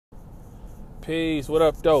Peace. What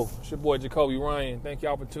up, though? It's your boy Jacoby Ryan. Thank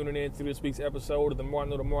y'all for tuning in to this week's episode of the More I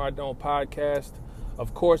Know, the More I Don't podcast.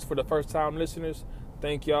 Of course, for the first-time listeners,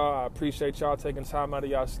 thank y'all. I appreciate y'all taking time out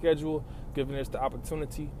of y'all schedule, giving us the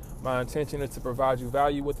opportunity. My intention is to provide you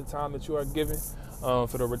value with the time that you are given.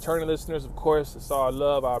 For the returning listeners, of course, it's all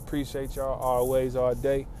love. I appreciate y'all always, all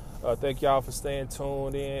day. Thank y'all for staying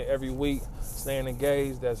tuned in every week, staying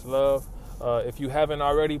engaged. That's love. If you haven't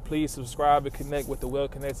already, please subscribe and connect with the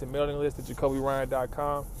well-connected mailing list at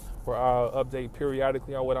jacobyryan.com, where I'll update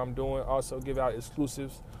periodically on what I'm doing. Also give out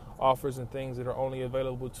exclusives, offers, and things that are only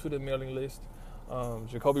available to the mailing list.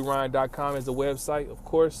 jacobyryan.com is the website, of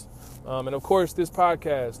course. And of course, this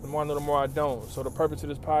podcast, the more I know, the more I don't. So the purpose of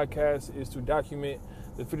this podcast is to document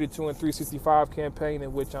the 52 and 365 campaign,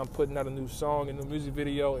 in which I'm putting out a new song and a music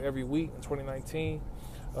video every week in 2019.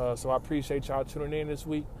 So I appreciate y'all tuning in this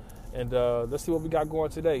week. And let's see what we got going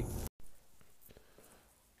today.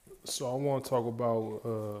 So I want to talk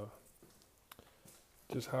about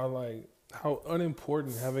just how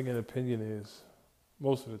unimportant having an opinion is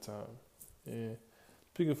most of the time. And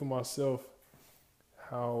speaking for myself,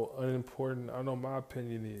 how unimportant I know my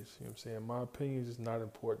opinion is. You know what I'm saying? My opinion is just not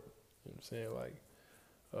important. You know what I'm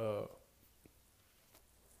saying?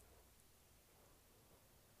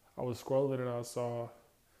 I was scrolling and I saw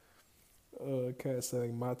cat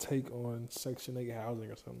saying my take on Section 8 housing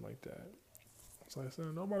or something like that. It's like,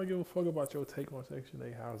 son, nobody give a fuck about your take on Section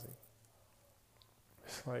 8 housing.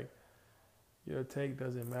 It's like, your take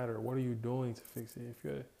doesn't matter. What are you doing to fix it?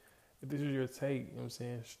 If this is your take, you know what I'm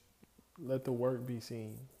saying, let the work be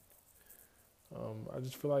seen. I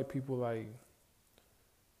just feel like people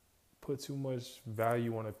put too much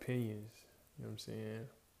value on opinions. You know what I'm saying?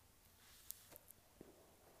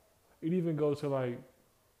 It even goes to an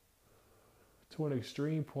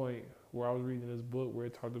extreme point where I was reading this book where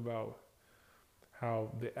it talked about how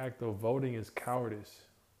the act of voting is cowardice.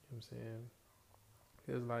 You know what I'm saying?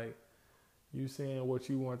 It's like you saying what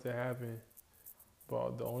you want to happen,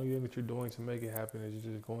 but the only thing that you're doing to make it happen is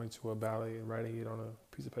you're just going to a ballot and writing it on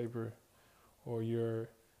a piece of paper, or you're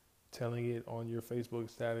telling it on your Facebook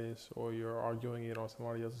status, or you're arguing it on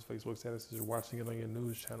somebody else's Facebook status, or you're watching it on your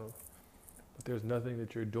news channel. But there's nothing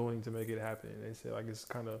that you're doing to make it happen. And they say it's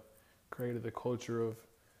kind of created the culture of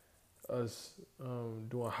us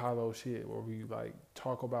doing hollow shit where we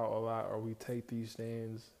talk about a lot, or we take these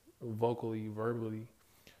stands vocally, verbally,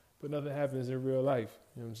 but nothing happens in real life.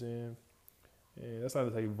 You know what I'm saying? And that's not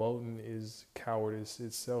to say voting is cowardice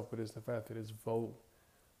itself, but it's the fact that it's vote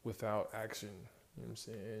without action. You know what I'm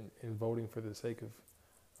saying? And voting for the sake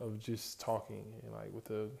of just talking and with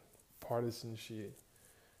the partisan shit.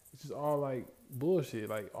 It's just all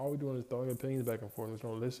bullshit. All we're doing is throwing opinions back and forth. There's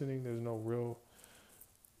no listening. There's no real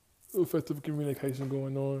effective communication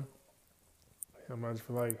going on. I just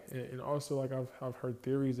feel and also I've heard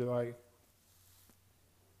theories that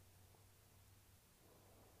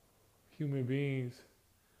human beings'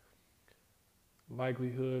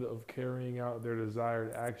 likelihood of carrying out their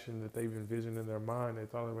desired action that they've envisioned in their mind, they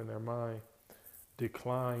thought of in their mind,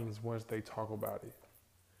 declines once they talk about it.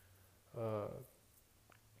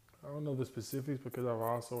 I don't know the specifics because I've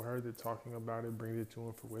also heard that talking about it brings it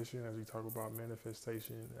to fruition, as we talk about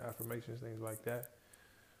manifestation, affirmations, things like that.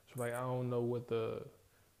 So I don't know what the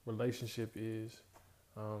relationship is,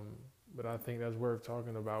 but I think that's worth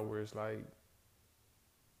talking about, where it's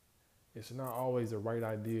not always the right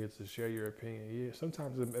idea to share your opinion. Yeah,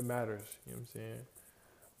 sometimes it matters, you know what I'm saying?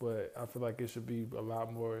 But I feel like it should be a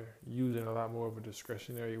lot more used in a lot more of a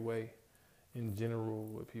discretionary way in general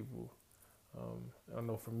with people. I don't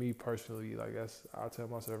know, for me personally, I tell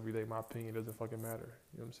myself every day, my opinion doesn't fucking matter.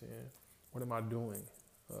 You know what I'm saying? What am I doing?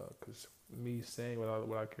 Because me saying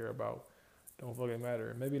what I care about don't fucking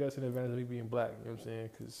matter. Maybe that's an advantage of me being black, you know what I'm saying?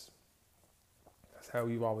 Because that's how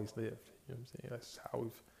we've always lived, you know what I'm saying? That's how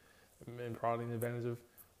we've been, probably an advantage of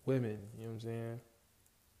women, you know what I'm saying?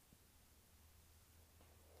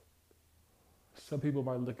 Some people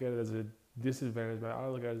might look at it as a disadvantage, but I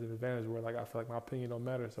look at it as an advantage where I feel like my opinion don't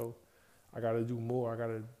matter, so I got to do more. I got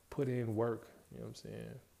to put in work. You know what I'm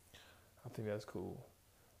saying? I think that's cool.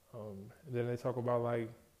 And then they talk about I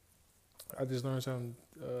just learned something.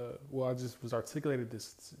 I just was articulated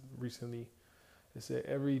this recently. It said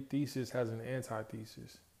every thesis has an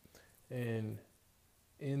antithesis. And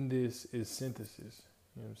in this is synthesis.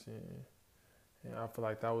 You know what I'm saying? And I feel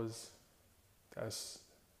like that's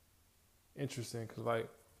interesting because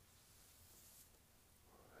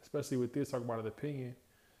especially with this, talk about an opinion.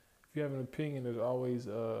 If you have an opinion, there's always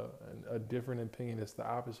a different opinion that's the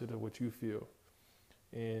opposite of what you feel.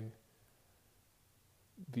 And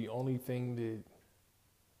the only thing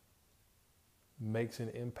makes an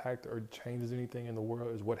impact or changes anything in the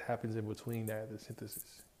world is what happens in between that, the synthesis.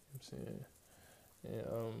 You know what I'm saying?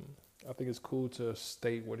 And I think it's cool to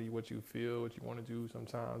state what you feel, what you want to do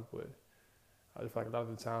sometimes, but I just feel like a lot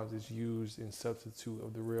of the times it's used in substitute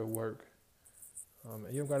of the real work.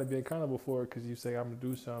 And you don't got to be accountable for it because you say, I'm going to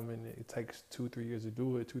do something and it takes 2-3 years to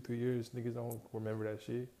do it. 2-3 years, niggas don't remember that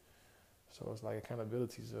shit. So it's like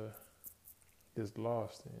accountability is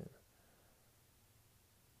lost. And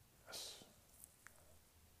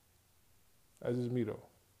that's just me though.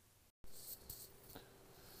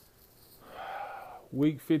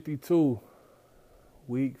 Week 52.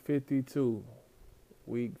 Week 52.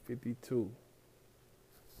 Week 52.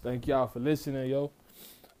 Thank y'all for listening, yo.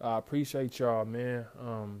 I appreciate y'all, man.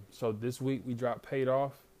 So this week we dropped Paid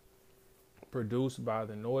Off, produced by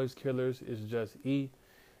the Noise Killers. It's just E,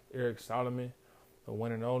 Eric Solomon, the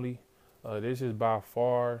one and only. This is by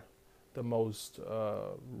far the most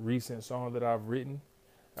recent song that I've written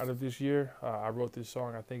out of this year. I wrote this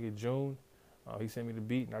song, I think, in June. He sent me the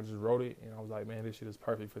beat, and I just wrote it. And I was like, man, this shit is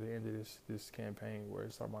perfect for the end of this campaign where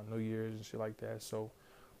it's talking about New Year's and shit like that. So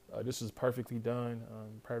this is perfectly done,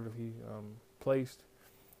 perfectly placed.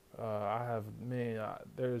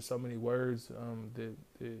 There's so many words that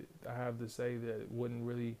I have to say that wouldn't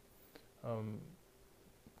really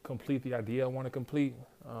complete the idea I want to complete.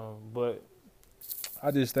 But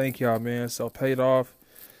I just thank y'all, man. So Paid Off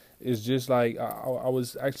is just like, I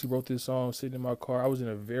was actually wrote this song sitting in my car. I was in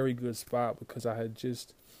a very good spot because I had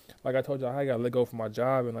just, like I told you, I got let go from my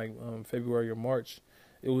job in like February or March.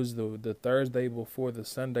 It was the Thursday before the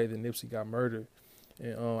Sunday that Nipsey got murdered.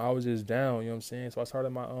 And I was just down, you know what I'm saying? So I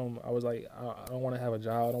started I was like, I don't want to have a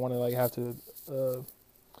job. I don't want to like have to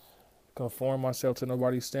conform myself to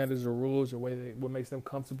nobody's standards or rules or what makes them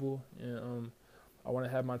comfortable. And I want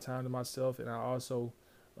to have my time to myself. And I also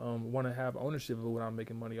want to have ownership of what I'm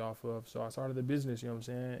making money off of. So I started a business, you know what I'm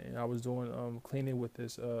saying? And I was doing cleaning with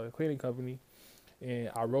this cleaning company. And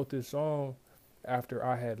I wrote this song after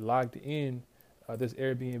I had logged in this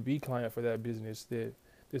Airbnb client for that business.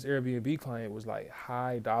 This Airbnb client was like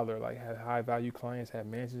high dollar, like had high value clients, had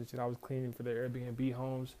mansions, and I was cleaning for their Airbnb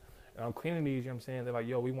homes. And I'm cleaning these, you know what I'm saying? They're like,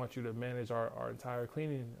 yo, we want you to manage our entire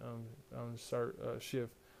cleaning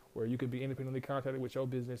shift, where you could be independently contracted with your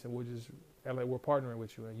business and we'll just act like we're partnering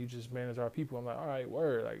with you and you just manage our people. I'm like, all right,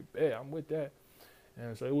 word, like, yeah, I'm with that.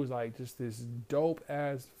 And so it was like just this dope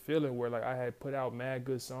ass feeling where like I had put out mad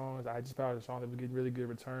good songs. I just put out a song that was getting really good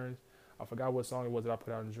returns. I forgot what song it was that I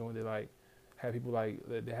put out in June that like had people like,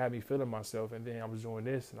 they had me feeling myself. And then I was doing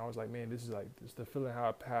this and I was like, man, this is the feeling how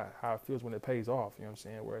it feels when it pays off. You know what I'm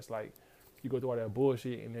saying? Where it's like you go through all that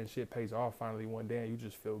bullshit and then shit pays off finally one day and you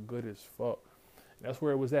just feel good as fuck. And that's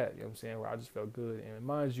where it was at, you know what I'm saying? Where I just felt good. And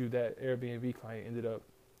mind you, that Airbnb client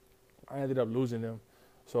I ended up losing them.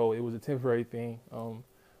 So it was a temporary thing.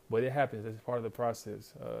 But it happens. It's part of the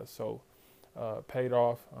process. Paid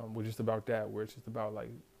Off was just about that, where it's just about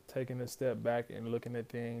like taking a step back and looking at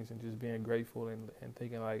things and just being grateful and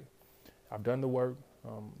thinking like, I've done the work.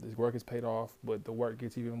 This work is paid off, but the work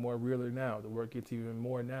gets even more realer now. The work gets even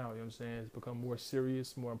more now, you know what I'm saying? It's become more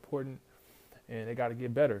serious, more important, and it got to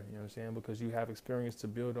get better, you know what I'm saying? Because you have experience to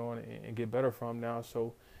build on and get better from now,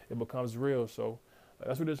 so it becomes real. So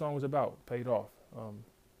that's what this song was about, Paid Off.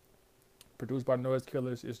 Produced by Noise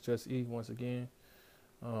Killers. It's just E once again.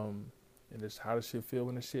 And it's how the shit feel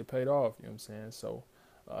when the shit paid off, you know what I'm saying? So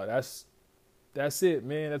that's it,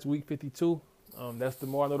 man. That's week 52. That's the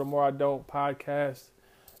More I Know, the More I Don't podcast.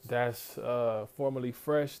 That's formerly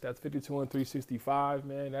Fresh. That's 52 and 365,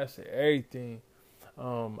 man. That's everything.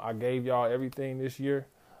 I gave y'all everything this year.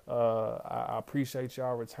 I appreciate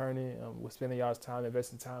y'all returning. We're spending y'all's time,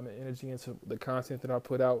 investing time and energy into the content that I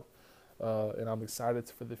put out. And I'm excited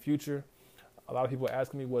for the future. A lot of people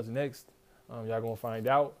asking me what's next. Y'all gonna find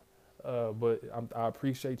out. But I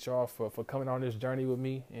appreciate y'all for coming on this journey with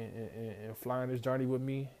me and flying this journey with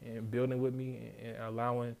me and building with me and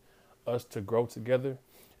allowing us to grow together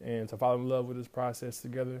and to fall in love with this process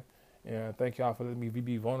together. And thank y'all for letting me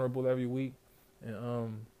be vulnerable every week.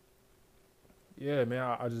 And yeah,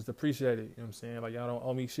 man, I just appreciate it. You know what I'm saying? Like, y'all don't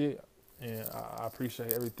owe me shit. And I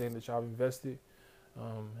appreciate everything that y'all invested.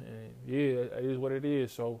 And yeah, it is what it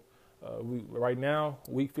is. So we right now,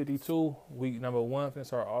 week 52, week number 1, finna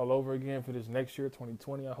start all over again for this next year,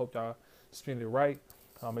 2020. I hope y'all spend it right.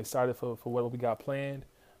 I'm excited for what we got planned,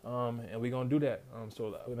 and we're gonna do that.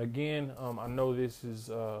 And again, I know this is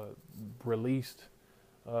released.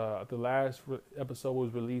 The last episode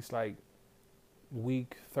was released like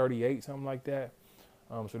week 38, something like that.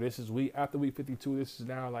 So this is after week 52. This is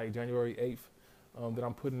now like January 8th that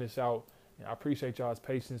I'm putting this out. And I appreciate y'all's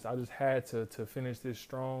patience. I just had to finish this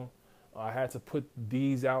strong. I had to put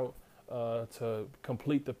these out to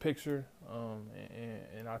complete the picture,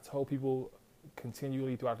 and I told people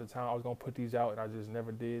continually throughout the time I was gonna put these out, and I just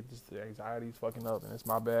never did. Just the anxiety's fucking up, and it's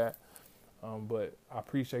my bad. But I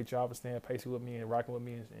appreciate y'all for staying patient with me and rocking with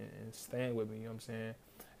me and staying with me. You know what I'm saying?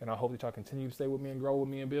 And I hope that y'all continue to stay with me and grow with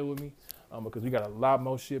me and build with me, because we got a lot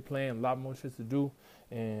more shit planned, a lot more shit to do,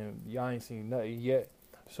 and y'all ain't seen nothing yet.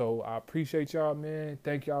 So I appreciate y'all, man.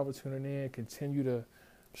 Thank y'all for tuning in. Continue to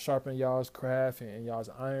sharpen y'all's craft and y'all's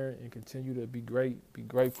iron, and continue to be great, be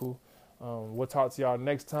grateful. We'll talk to y'all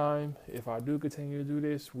next time. If I do continue to do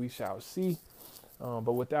this, we shall see.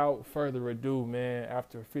 But without further ado, man,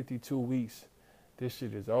 after 52 weeks, this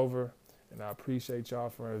shit is over. And I appreciate y'all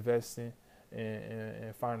for investing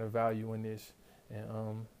and finding value in this.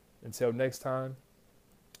 And until next time,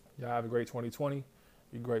 y'all have a great 2020.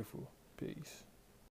 Be grateful. Peace.